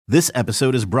This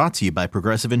episode is brought to you by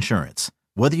Progressive Insurance.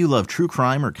 Whether you love true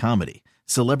crime or comedy,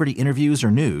 celebrity interviews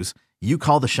or news, you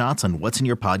call the shots on what's in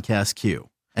your podcast queue.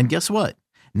 And guess what?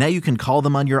 Now you can call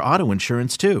them on your auto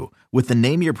insurance too with the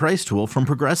Name Your Price tool from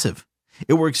Progressive.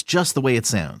 It works just the way it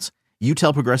sounds. You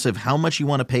tell Progressive how much you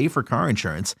want to pay for car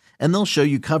insurance, and they'll show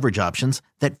you coverage options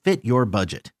that fit your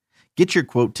budget. Get your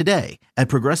quote today at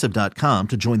Progressive.com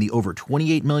to join the over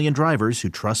 28 million drivers who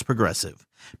trust Progressive.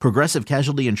 Progressive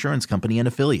Casualty Insurance Company and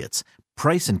Affiliates.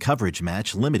 Price and coverage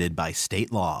match limited by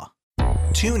state law.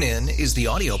 TuneIn is the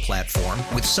audio platform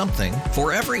with something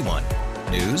for everyone.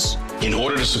 News. In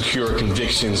order to secure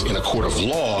convictions in a court of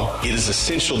law, it is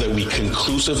essential that we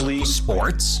conclusively.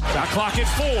 Sports. Shot clock at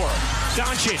 4.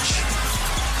 Doncic.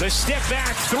 The step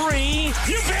back 3.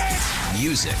 You bet.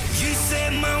 Music. You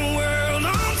set my world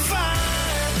on fire.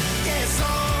 Yes,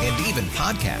 and even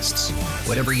podcasts.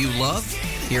 Whatever you love,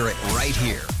 hear it right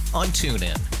here on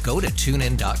TuneIn. Go to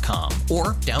TuneIn.com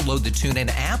or download the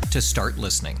TuneIn app to start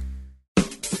listening.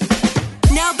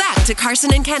 Now back to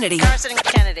Carson and Kennedy.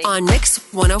 On Mix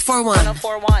 1041.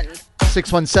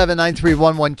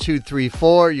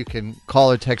 617-931-1234. You can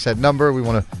call or text that number. We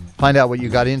want to find out what you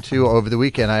got into over the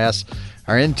weekend. I asked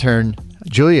our intern,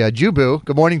 Julia Jubu,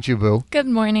 good morning, Jubu. Good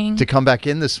morning. To come back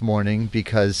in this morning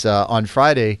because on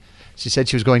Friday, she said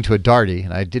she was going to a Darty,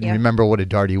 and I didn't remember what a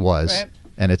Darty was. Right.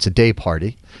 And it's a day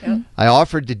party. Yep. I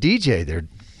offered to DJ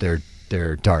their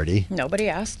Darty. Nobody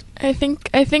asked. I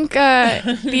think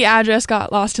the address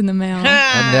got lost in the mail.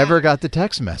 I never got the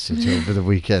text message over the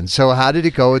weekend. So how did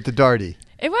it go at the Darty?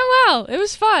 It went well. It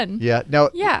was fun. Yeah.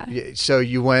 No. Yeah. So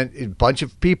you went a bunch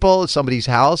of people at somebody's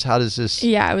house. How does this?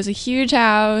 Yeah, it was a huge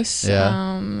house.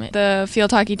 Yeah. The field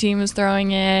hockey team was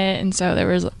throwing it, and so there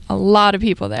was a lot of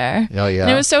people there. Oh yeah. And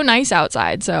it was so nice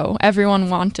outside, so everyone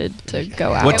wanted to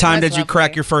go out. What time did you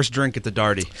crack your first drink at the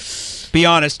Darty? Be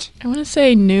honest. I want to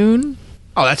say noon.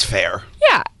 Oh, that's fair.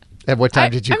 Yeah. At what time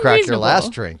did you crack reasonable. your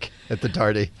last drink at the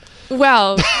Darty?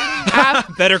 Well,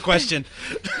 better question.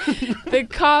 The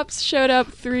cops showed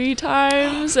up 3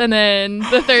 times, and then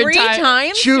the third Three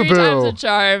times? Three times a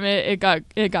charm. It got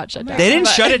shut down. They didn't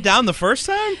shut it down the first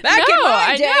time? Back in my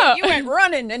I day, know. you went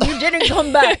running and you didn't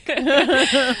come back.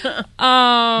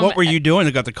 What were you doing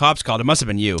that got the cops called? It must have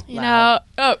been you.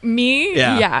 Me?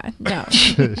 Yeah. No.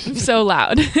 So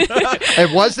loud.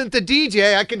 It wasn't the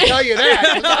DJ, I can tell you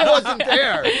that. 'Cause I wasn't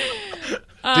there.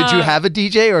 Did you have a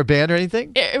DJ or a band or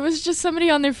anything? It was just somebody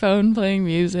on their phone playing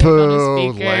music on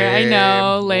a speaker. I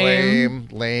know, lame.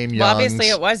 Lame, Well, obviously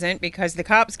it wasn't because the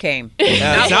cops came.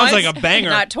 Yeah, Not sounds once, like a banger.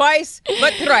 Not twice,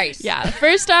 but thrice. Yeah,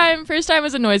 first time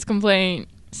was a noise complaint.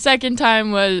 Second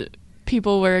time was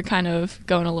people were kind of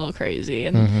going a little crazy,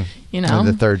 and you know. And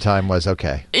the third time was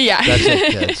okay. Yeah, that's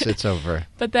it, kids. It's over.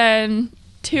 But then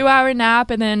 2-hour nap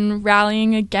and then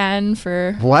rallying again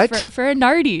for what? For a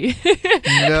Darty.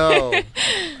 No,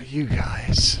 you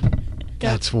guys.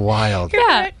 That's wild.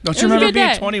 Yeah. Don't you remember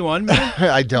being 21, man?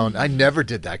 I don't. I never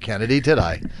did that, Kennedy, did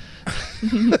I?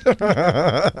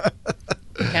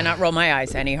 Cannot roll my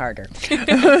eyes any harder.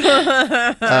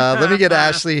 Let me get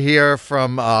Ashley here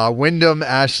from Wyndham.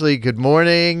 Ashley, good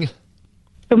morning.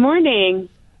 Good morning.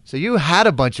 So you had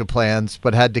a bunch of plans,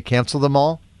 but had to cancel them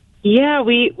all? Yeah,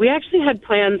 we actually had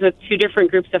plans with 2 different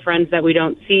groups of friends that we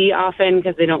don't see often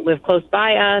because they don't live close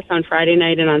by us on Friday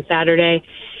night and on Saturday.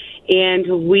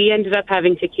 And we ended up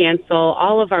having to cancel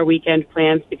all of our weekend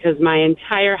plans because my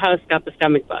entire house got the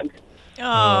stomach bug. Oh.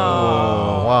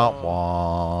 Wah,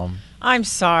 wah. I'm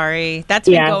sorry. That's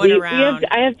been going around.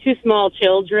 I have 2 small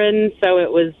children, so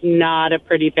it was not a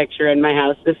pretty picture in my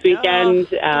house this weekend.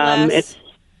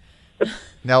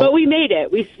 But we made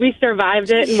it. We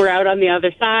survived it, and we're out on the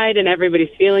other side, and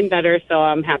everybody's feeling better, so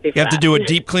I'm happy for that. You have to do a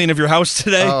deep clean of your house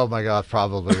today? Oh, my God,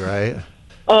 probably, right?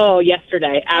 Oh,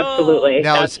 yesterday, absolutely.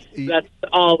 Now that's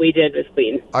all we did was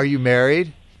clean. Are you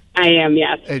married? I am,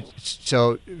 yes.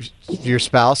 So your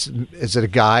spouse, is it a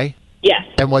guy? Yes.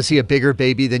 And was he a bigger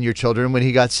baby than your children when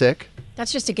he got sick?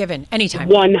 That's just a given. Anytime.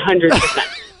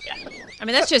 100%. I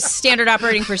mean, that's just standard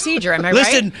operating procedure. Am I right?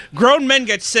 Listen, grown men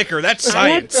get sicker. That's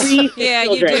science. I had 3 sick Yeah,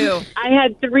 children. you do. I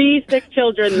had 3 sick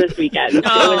children this weekend. It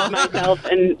was myself,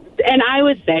 and I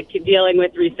was sick dealing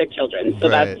with 3 sick children. So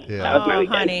that was my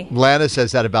weekend. Honey. Lana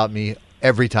says that about me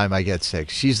every time I get sick.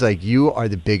 She's like, you are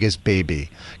the biggest baby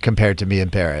compared to me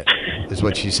and Barrett, is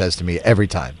what she says to me every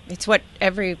time. It's what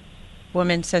every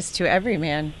woman says to every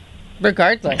man.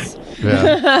 Regardless.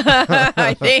 Yeah.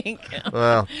 I think.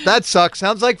 Well, that sucks.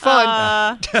 Sounds like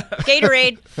fun.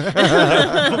 Gatorade.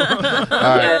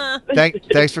 All right.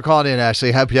 Thanks for calling in,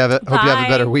 Ashley. Hope you have a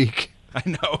better week. I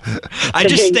know. I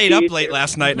just stayed up late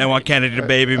last night, and I want Kennedy to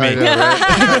baby me. I know,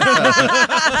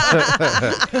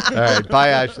 right? All right. Bye,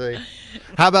 Ashley.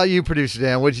 How about you, producer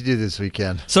Dan? What'd you do this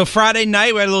weekend? So Friday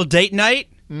night, we had a little date night.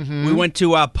 Mm-hmm. We went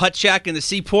to Putt Shack in the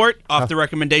Seaport off the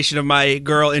recommendation of my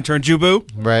girl intern Jubu.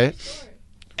 Right.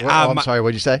 I'm sorry.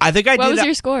 What'd you say? I think I did. What was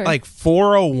your score? Like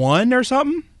 401 or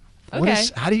something. Okay.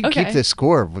 How do you keep this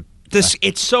score?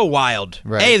 It's so wild.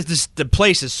 Right. The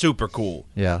place is super cool.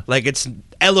 Yeah. Like it's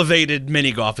elevated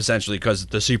mini golf essentially because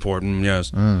the Seaport.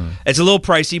 Yes. It's a little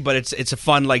pricey, but it's a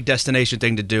fun like destination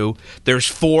thing to do. There's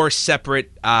 4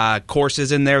 separate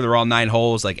courses in there. They're all 9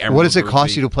 holes. Like what does it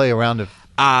cost you to play around?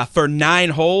 For 9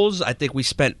 holes, I think we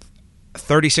spent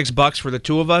 $36 for the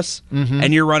 2 of us,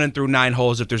 and you're running through 9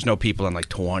 holes if there's no people in like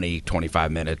 20,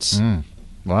 25 minutes.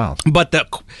 Wow. But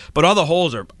all the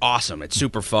holes are awesome. It's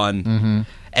super fun.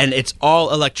 And it's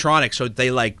all electronic, so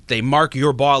they mark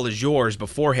your ball as yours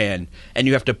beforehand, and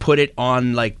you have to put it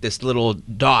on like this little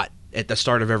dot at the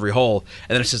start of every hole,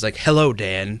 and then it says like "Hello,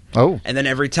 Dan." Oh. And then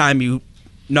every time you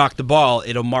knock the ball,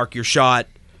 it'll mark your shot,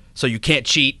 so you can't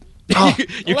cheat. Oh,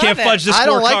 you can't fudge the scorecards. I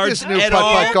don't like this new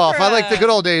putt golf. I like the good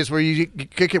old days where you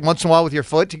kick it once in a while with your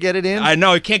foot to get it in. I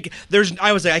know. You can't.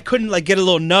 I couldn't like get a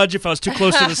little nudge if I was too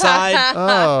close to the side.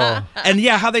 Oh. And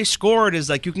yeah, how they score it is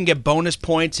like you can get bonus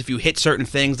points if you hit certain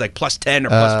things, like plus 10 or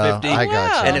plus 50. I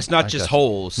got you. And it's not just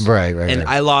holes. Right. And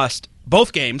I lost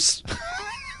both games.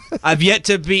 I've yet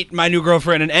to beat my new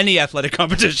girlfriend in any athletic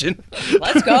competition.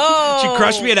 Let's go. She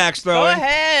crushed me at axe throwing.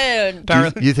 Go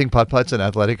ahead. You think putt-putt's an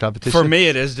athletic competition? For me,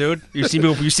 it is, dude. You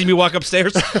see me walk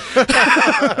upstairs? There's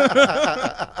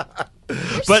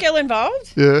skill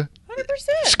involved? Yeah. 100%.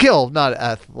 Skill, not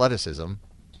athleticism.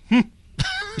 You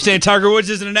saying Tiger Woods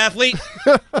isn't an athlete?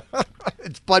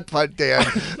 It's putt-putt, Dan.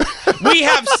 We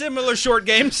have similar short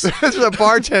games. This is a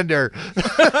bartender.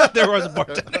 There was a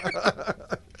bartender.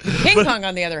 Ping pong,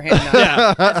 on the other hand, no.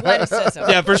 Yeah. Athleticism.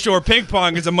 Yeah, for sure. Ping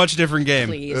pong is a much different game.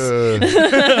 Please. All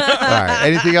right.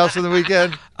 Anything else on the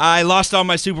weekend? I lost all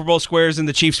my Super Bowl squares and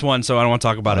the Chiefs won, so I don't want to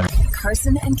talk about it.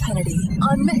 Carson and Kennedy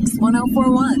on Mix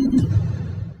 104.1.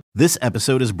 This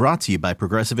episode is brought to you by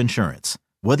Progressive Insurance.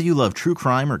 Whether you love true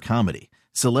crime or comedy,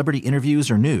 celebrity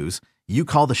interviews or news, you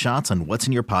call the shots on what's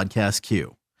in your podcast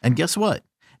queue. And guess what?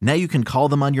 Now you can call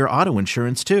them on your auto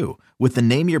insurance too with the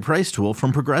Name Your Price tool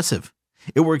from Progressive.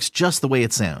 It works just the way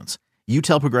it sounds. You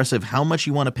tell Progressive how much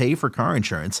you want to pay for car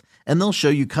insurance, and they'll show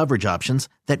you coverage options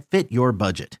that fit your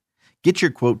budget. Get your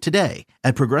quote today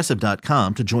at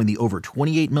Progressive.com to join the over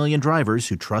 28 million drivers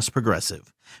who trust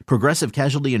Progressive. Progressive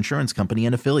Casualty Insurance Company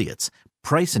and Affiliates.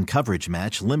 Price and coverage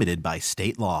match limited by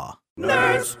state law.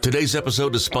 Nerds. Today's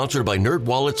episode is sponsored by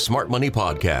NerdWallet's Smart Money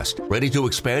Podcast. Ready to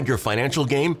expand your financial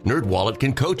game? NerdWallet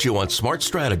can coach you on smart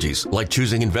strategies like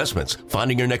choosing investments,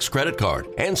 finding your next credit card,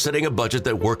 and setting a budget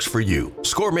that works for you.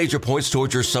 Score major points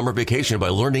towards your summer vacation by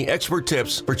learning expert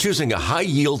tips for choosing a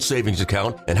high-yield savings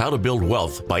account and how to build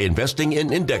wealth by investing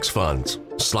in index funds.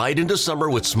 Slide into summer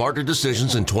with smarter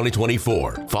decisions in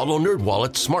 2024. Follow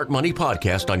NerdWallet's Smart Money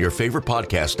Podcast on your favorite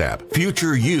podcast app.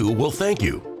 Future you will thank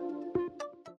you.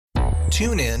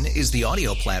 TuneIn is the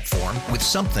audio platform with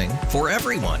something for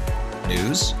everyone.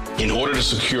 News. In order to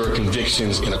secure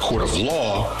convictions in a court of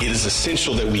law, it is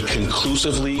essential that we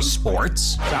conclusively.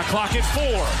 Sports. Shot clock at 4.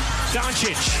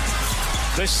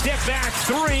 Doncic. The step back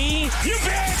 3. You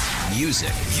bet. Music.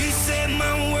 You set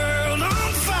my world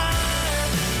on fire.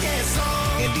 Yes,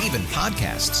 and even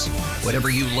podcasts. Whatever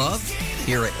you love,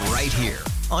 hear it right here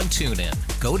on TuneIn.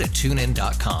 Go to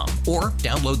TuneIn.com or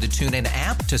download the TuneIn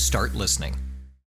app to start listening.